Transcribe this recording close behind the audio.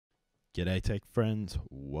G'day tech friends,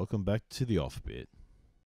 welcome back to the OFFbit.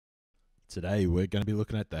 Today we're going to be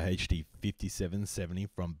looking at the HD 5770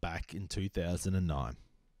 from back in 2009.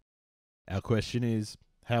 Our question is,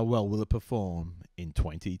 how well will it perform in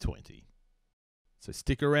 2020? So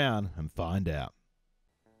stick around and find out.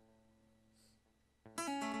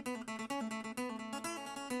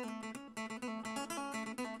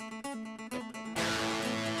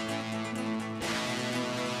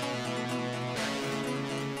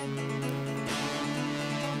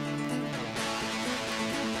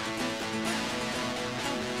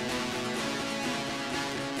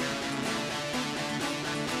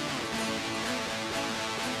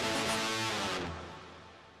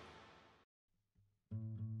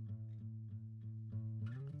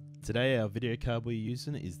 Today our video card we're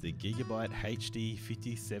using is the Gigabyte HD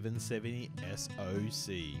 5770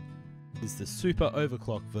 SoC. It's the super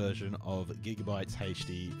overclock version of Gigabyte's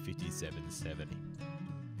HD 5770.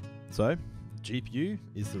 So, GPU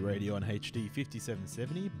is the Radeon HD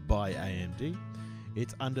 5770 by AMD.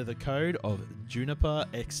 It's under the code of Juniper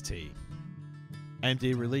XT.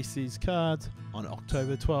 AMD released these cards on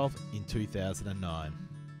October 12th in 2009.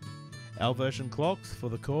 Our version clocks for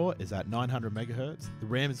the core is at 900 MHz. The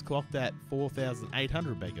RAM is clocked at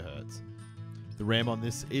 4800 MHz. The RAM on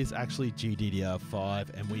this is actually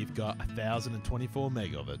GDDR5 and we've got 1024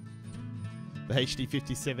 meg of it. The HD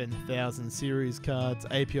 57000 series cards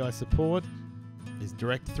API support is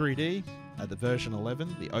Direct 3D at the version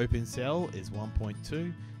 11. The OpenCL is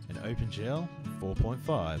 1.2 and OpenGL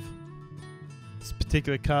 4.5. This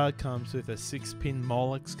particular card comes with a 6-pin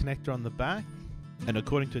Molex connector on the back, and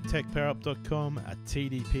according to techpowerup.com, a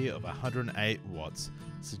TDP of 108 watts,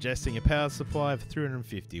 suggesting a power supply of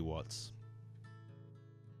 350 watts.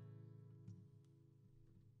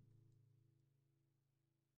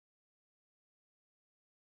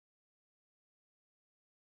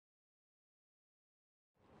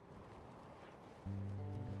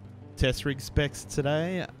 Test rig specs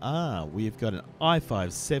today are, we've got an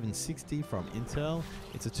i5 760 from Intel.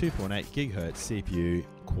 It's a 2.8 GHz CPU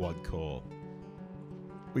quad core.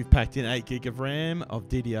 We've packed in 8 GB of RAM of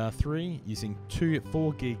DDR3 using two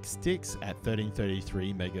 4 GB sticks at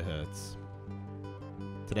 1333 MHz.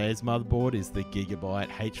 Today's motherboard is the Gigabyte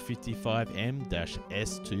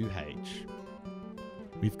H55M-S2H.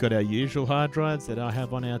 We've got our usual hard drives that I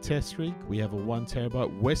have on our test rig. We have a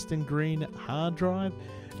 1TB Western Green hard drive.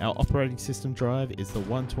 Our operating system drive is the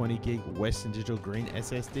 120 GB Western Digital Green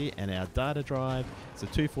SSD, and our data drive is a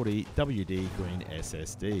 240 WD Green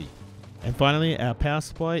SSD. And finally, our power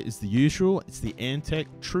supply is the usual. It's the Antec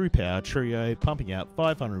True Power Trio, pumping out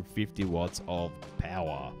 550 watts of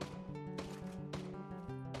power.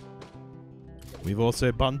 We've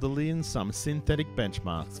also bundled in some synthetic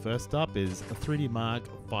benchmarks. First up is a 3D Mark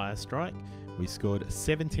Firestrike. We scored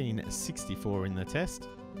 1764 in the test.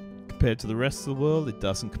 Compared to the rest of the world, it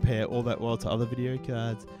doesn't compare all that well to other video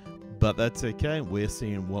cards, but that's okay. We're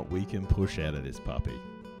seeing what we can push out of this puppy.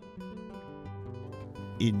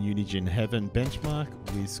 In Unigine Heaven benchmark,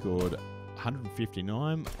 we scored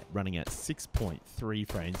 159, running at 6.3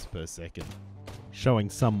 frames per second, showing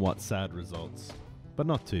somewhat sad results, but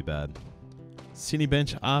not too bad.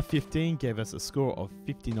 Cinebench R15 gave us a score of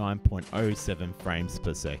 59.07 frames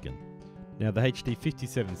per second. Now the HD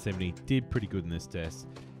 5770 did pretty good in this test.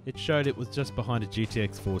 It showed it was just behind a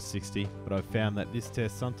GTX 460, but I've found that this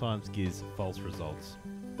test sometimes gives false results,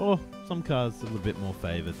 or some cards are a little bit more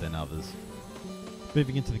favoured than others.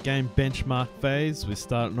 Moving into the game benchmark phase, we're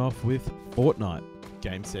starting off with Fortnite.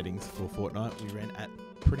 Game settings for Fortnite we ran at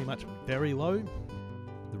pretty much very low.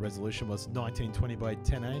 The resolution was 1920 by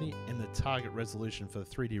 1080 and the target resolution for the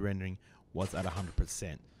 3D rendering was at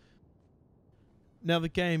 100%. Now the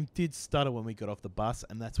game did stutter when we got off the bus,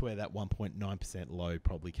 and that's where that 1.9% low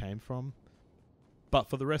probably came from. But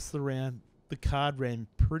for the rest of the round, the card ran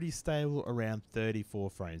pretty stable around 34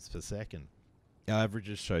 frames per second. Our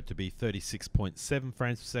averages showed to be 36.7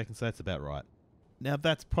 frames per second, so that's about right. Now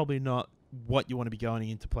that's probably not what you want to be going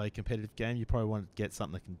in to play a competitive game. You probably want to get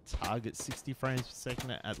something that can target 60 frames per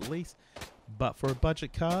second at least. But for a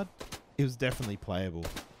budget card, it was definitely playable.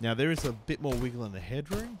 Now there is a bit more wiggle in the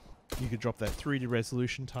headroom. You could drop that 3D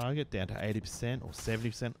resolution target down to 80% or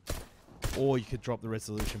 70%, or you could drop the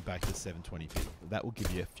resolution back to 720p. That will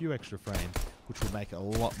give you a few extra frames, which will make it a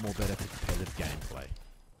lot more better for competitive gameplay.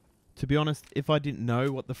 To be honest, if I didn't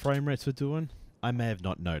know what the frame rates were doing, I may have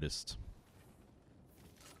not noticed.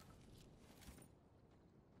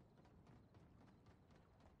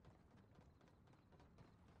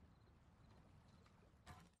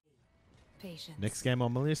 Next game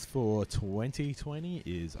on my list for 2020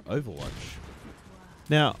 is Overwatch.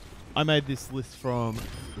 Now, I made this list from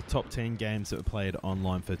the top 10 games that were played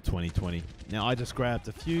online for 2020. Now I just grabbed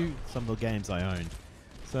a few, some of the games I owned.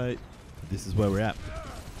 So this is where we're at.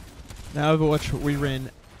 Now Overwatch we ran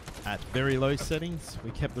at very low settings.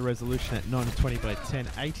 We kept the resolution at 920 by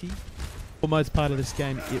 1080. For most part of this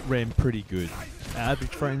game it ran pretty good. Our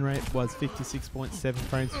average frame rate was 56.7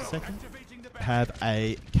 frames per second. Have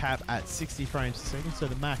a cap at 60 frames per second, so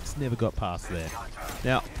the max never got past there.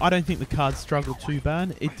 Now, I don't think the card struggled too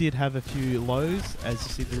bad. It did have a few lows, as you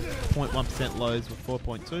see the 0.1% lows were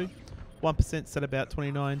 4.2. 1% set about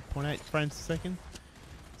 29.8 frames per second.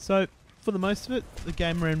 So, for the most of it, the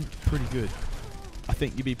game ran pretty good. I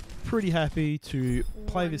think you'd be pretty happy to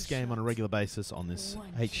play this game on a regular basis on this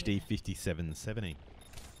HD 5770.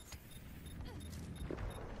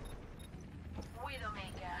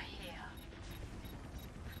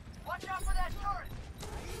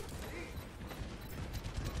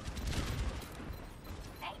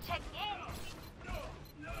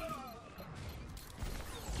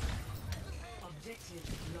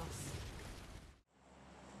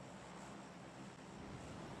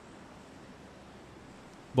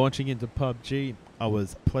 Launching into PUBG, I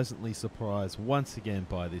was pleasantly surprised once again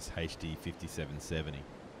by this HD 5770.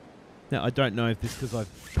 Now I don't know if this because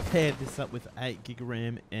I've paired this up with 8GB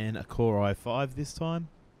RAM and a Core i5 this time,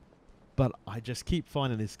 but I just keep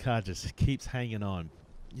finding this card just keeps hanging on.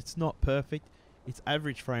 It's not perfect. Its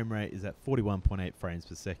average frame rate is at 41.8 frames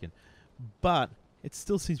per second, but it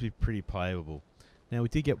still seems to be pretty playable. Now we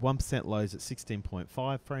did get 1% lows at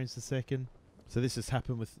 16.5 frames per second. So this has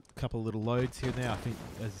happened with a couple of little loads here now. I think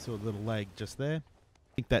as you saw a little lag just there.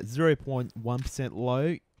 I think that 0.1%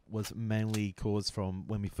 low was mainly caused from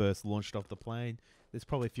when we first launched off the plane. There's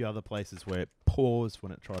probably a few other places where it paused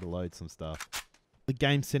when it tried to load some stuff. The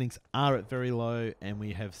game settings are at very low and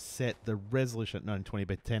we have set the resolution at 920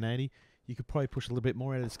 by 1080. You could probably push a little bit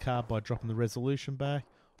more out of this card by dropping the resolution back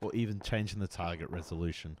or even changing the target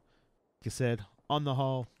resolution. Like I said, on the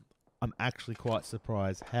whole, I'm actually quite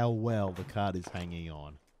surprised how well the card is hanging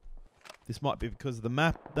on. This might be because of the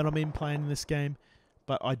map that I'm in playing in this game,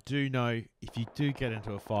 but I do know if you do get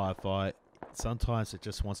into a firefight, sometimes it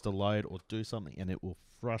just wants to load or do something and it will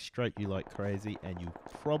frustrate you like crazy and you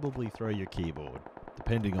probably throw your keyboard,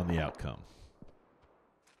 depending on the outcome.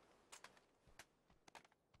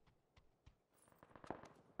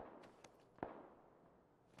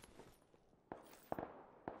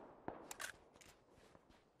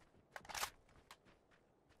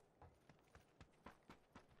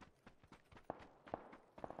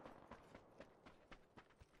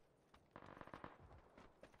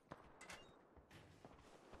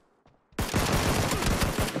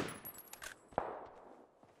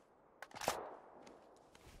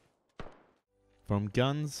 From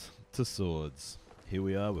guns to swords, here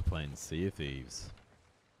we are, we're playing Sea of Thieves.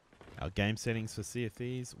 Our game settings for Sea of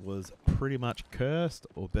Thieves was pretty much cursed,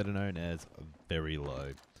 or better known as very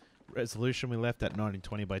low. Resolution we left at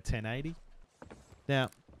 1920 by 1080. Now,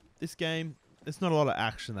 this game, there's not a lot of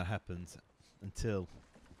action that happens until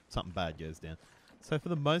something bad goes down. So for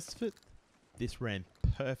the most of it, this ran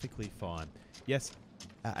perfectly fine. Yes,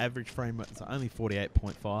 our average frame rate is only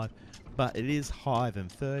 48.5, but it is higher than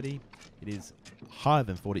 30. It is higher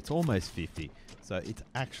than 40. It's almost 50. So it's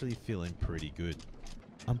actually feeling pretty good.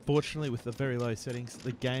 Unfortunately, with the very low settings,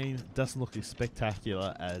 the game doesn't look as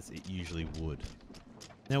spectacular as it usually would.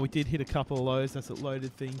 Now, we did hit a couple of lows as it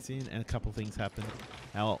loaded things in, and a couple of things happened.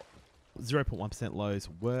 Our 0.1% lows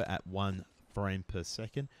were at 1 frame per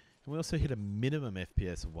second, and we also hit a minimum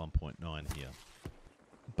FPS of 1.9 here.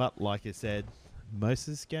 But like I said, most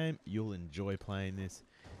of this game, you'll enjoy playing this.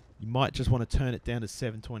 You might just want to turn it down to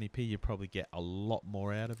 720p. You probably get a lot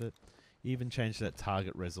more out of it. Even change that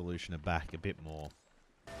target resolution back a bit more.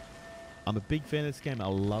 I'm a big fan of this game. I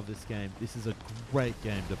love this game. This is a great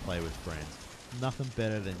game to play with friends. Nothing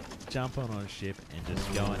better than jumping on a ship and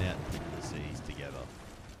just going out into the seas together.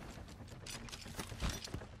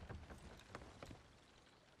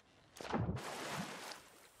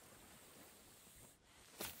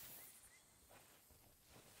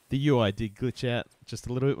 The UI did glitch out just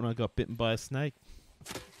a little bit when I got bitten by a snake,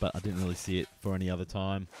 but I didn't really see it for any other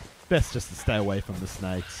time. Best just to stay away from the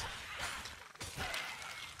snakes.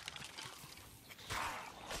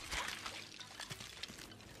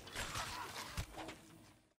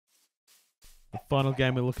 The final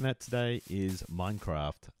game we're looking at today is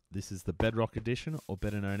Minecraft. This is the Bedrock Edition, or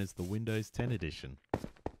better known as the Windows 10 Edition.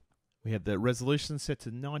 We have the resolution set to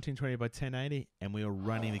 1920 by 1080, and we are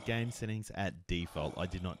running the game settings at default. I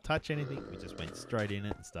did not touch anything, we just went straight in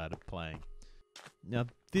it and started playing. Now,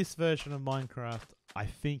 this version of Minecraft, I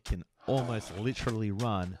think, can almost literally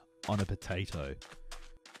run on a potato.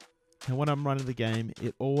 And when I'm running the game,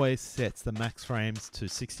 it always sets the max frames to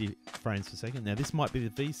 60 frames per second. Now this might be the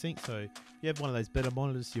V-Sync, so if you have one of those better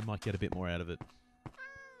monitors, you might get a bit more out of it.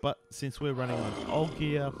 But since we're running on old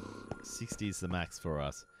gear, 60 is the max for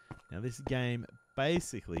us. Now this game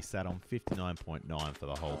basically sat on 59.9 for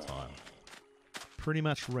the whole time. Pretty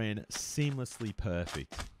much ran seamlessly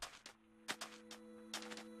perfect.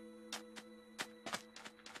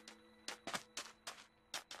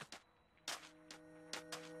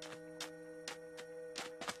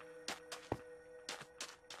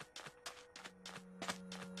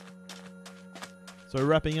 So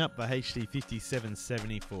wrapping up the HD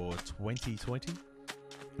 5770 for 2020.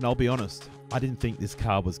 And I'll be honest, I didn't think this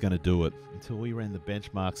card was going to do it until we ran the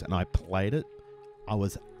benchmarks and I played it. I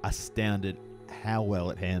was astounded how well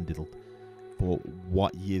it handled for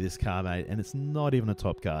what year this card made. And it's not even a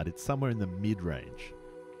top card. It's somewhere in the mid-range.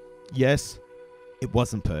 Yes, it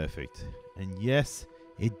wasn't perfect. And yes,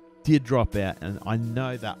 it did drop out. And I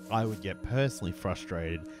know that I would get personally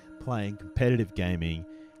frustrated playing competitive gaming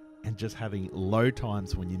and just having low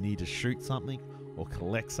times when you need to shoot something or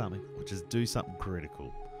collect something or just do something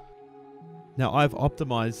critical. Now I've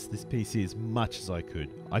optimized this PC as much as I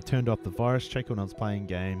could. I turned off the virus check when I was playing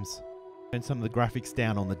games, turned some of the graphics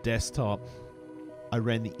down on the desktop. I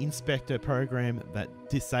ran the inSpectre program that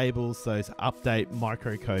disables those update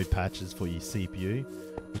microcode patches for your CPU,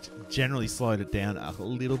 which generally slowed it down a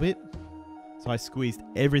little bit. So I squeezed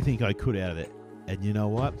everything I could out of it, and you know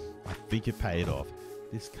what? I think it paid off.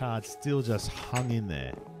 This card still just hung in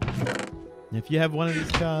there. And if you have one of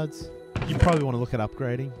these cards, you probably want to look at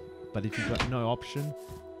upgrading. But if you've got no option,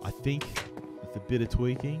 I think with a bit of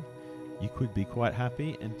tweaking, you could be quite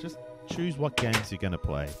happy and just choose what games you're going to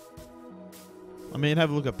play. I mean, have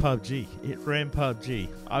a look at PUBG. It ran PUBG.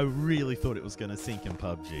 I really thought it was going to sink in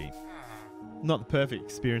PUBG. Not the perfect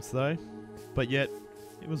experience though, but yet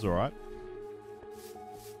it was alright.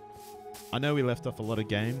 I know we left off a lot of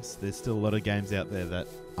games. There's still a lot of games out there that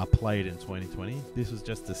are played in 2020. This was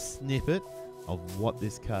just a snippet of what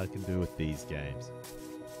this card can do with these games.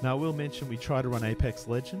 Now I will mention we tried to run Apex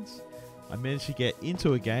Legends. I managed to get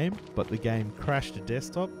into a game, but the game crashed to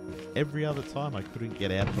desktop. Every other time I couldn't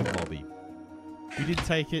get out of the lobby. We did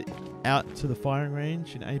take it out to the firing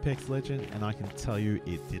range in Apex Legends, and I can tell you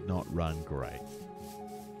it did not run great.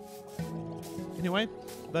 Anyway,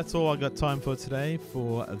 that's all I got time for today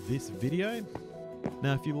for this video.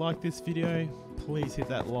 Now if you like this video, please hit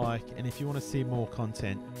that like, and if you want to see more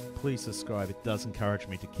content, please subscribe. It does encourage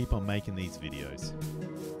me to keep on making these videos.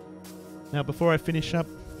 Now before I finish up,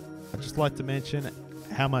 I'd just like to mention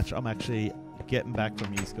how much I'm actually getting back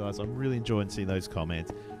from you guys. I'm really enjoying seeing those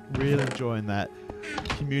comments, really enjoying that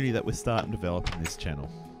community that we're starting to develop in this channel.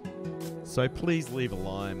 So please leave a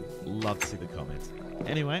line, love to see the comments.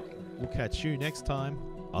 Anyway, we'll catch you next time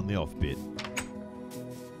on the OFFbit.